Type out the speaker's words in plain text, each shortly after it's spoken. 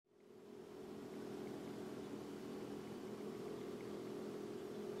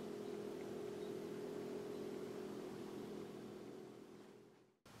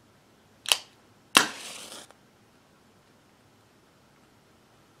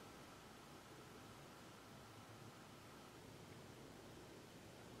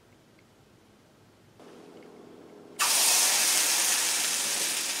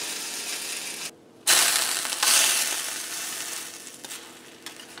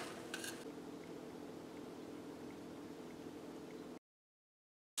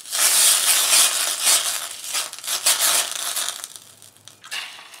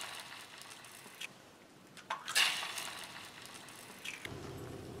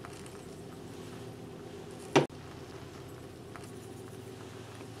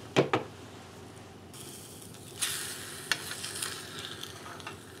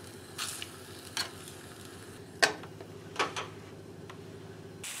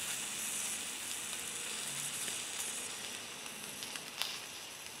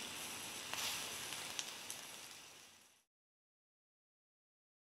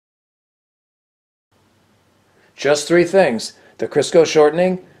Just 3 things: the Crisco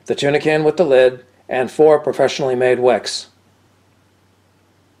shortening, the tuna can with the lid, and 4 professionally made wicks.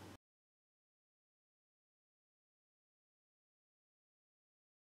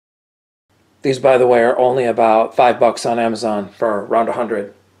 These, by the way, are only about $5 on Amazon for around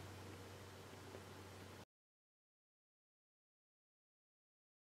 100.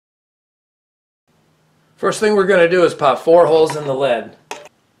 First thing we're going to do is pop 4 holes in the lid.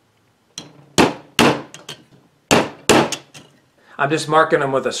 I'm just marking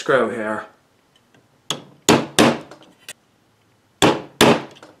them with a screw here.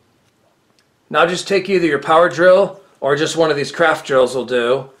 Now just take either your power drill or just one of these craft drills will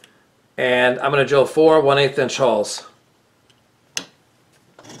do, and I'm going to drill 4 1/8 inch holes.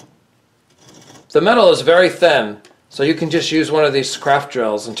 The metal is very thin, so you can just use one of these craft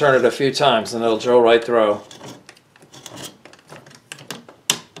drills and turn it a few times and it'll drill right through.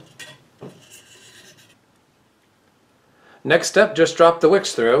 Next step, just drop the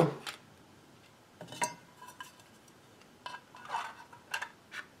wicks through.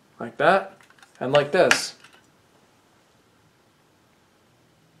 Like that, and like this.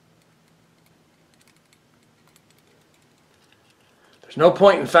 There's no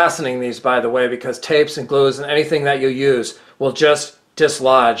point in fastening these, by the way, because tapes and glues and anything that you use will just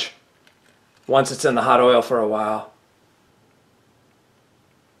dislodge once it's in the hot oil for a while.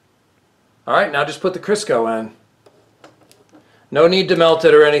 Alright, now just put the Crisco in. No need to melt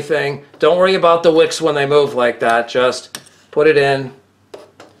it or anything. Don't worry about the wicks when they move like that. Just put it in,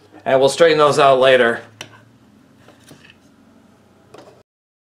 and we'll straighten those out later.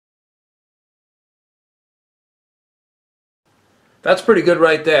 That's pretty good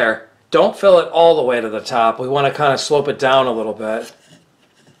right there. Don't fill it all the way to the top. We want to kind of slope it down a little bit.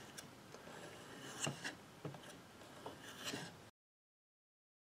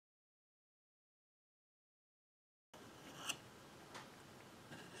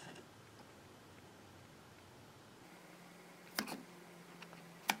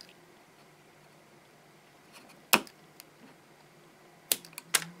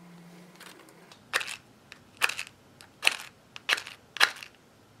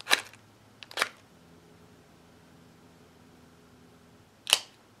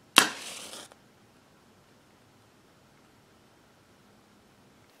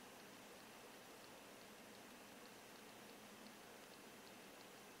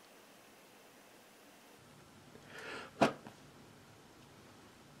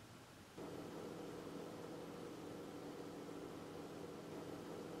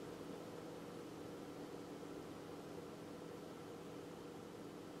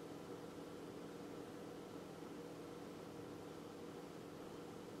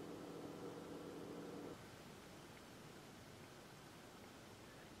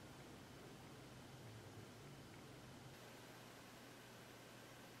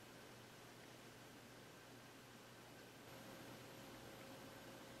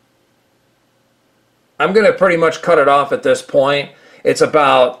 I'm going to pretty much cut it off at this point. It's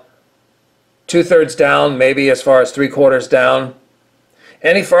about 2/3 down, maybe as far as 3/4 down.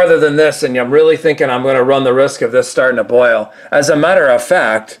 Any farther than this and I'm really thinking I'm going to run the risk of this starting to boil. As a matter of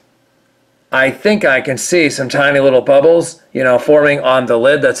fact, I think I can see some tiny little bubbles, forming on the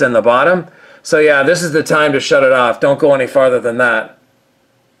lid that's in the bottom. So yeah, this is the time to shut it off. Don't go any farther than that.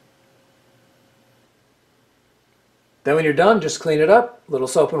 Then when you're done, just clean it up, a little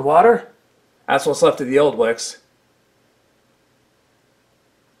soap and water. That's what's left of the old wicks.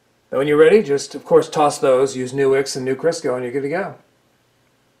 Then when you're ready, just of course toss those, use new wicks and new Crisco, and you're good to go.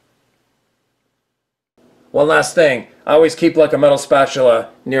 One last thing, I always keep like a metal spatula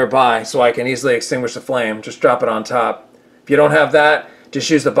nearby so I can easily extinguish the flame. Just drop it on top. If you don't have that, just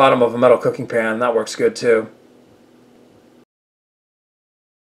use the bottom of a metal cooking pan. That works good too.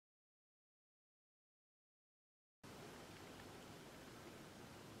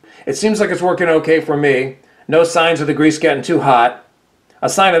 It seems like it's working okay for me. No signs of the grease getting too hot. A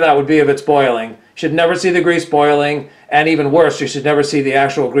sign of that would be if it's boiling. You should never see the grease boiling, and even worse, you should never see the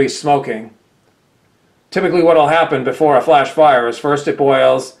actual grease smoking. Typically what will happen before a flash fire is first it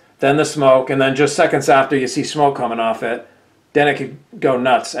boils, then the smoke, and then just seconds after you see smoke coming off it. Then it could go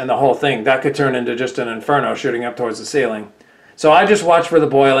nuts, and the whole thing, that could turn into just an inferno shooting up towards the ceiling. So I just watch for the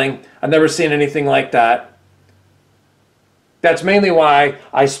boiling. I've never seen anything like that. That's mainly why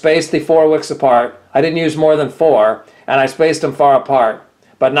I spaced the 4 wicks apart. I didn't use more than 4, and I spaced them far apart,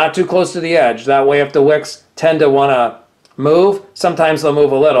 but not too close to the edge. That way if the wicks tend to want to move, sometimes they'll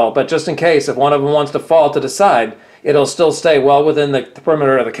move a little, but just in case, if one of them wants to fall to the side, it'll still stay well within the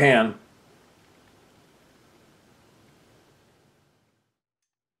perimeter of the can.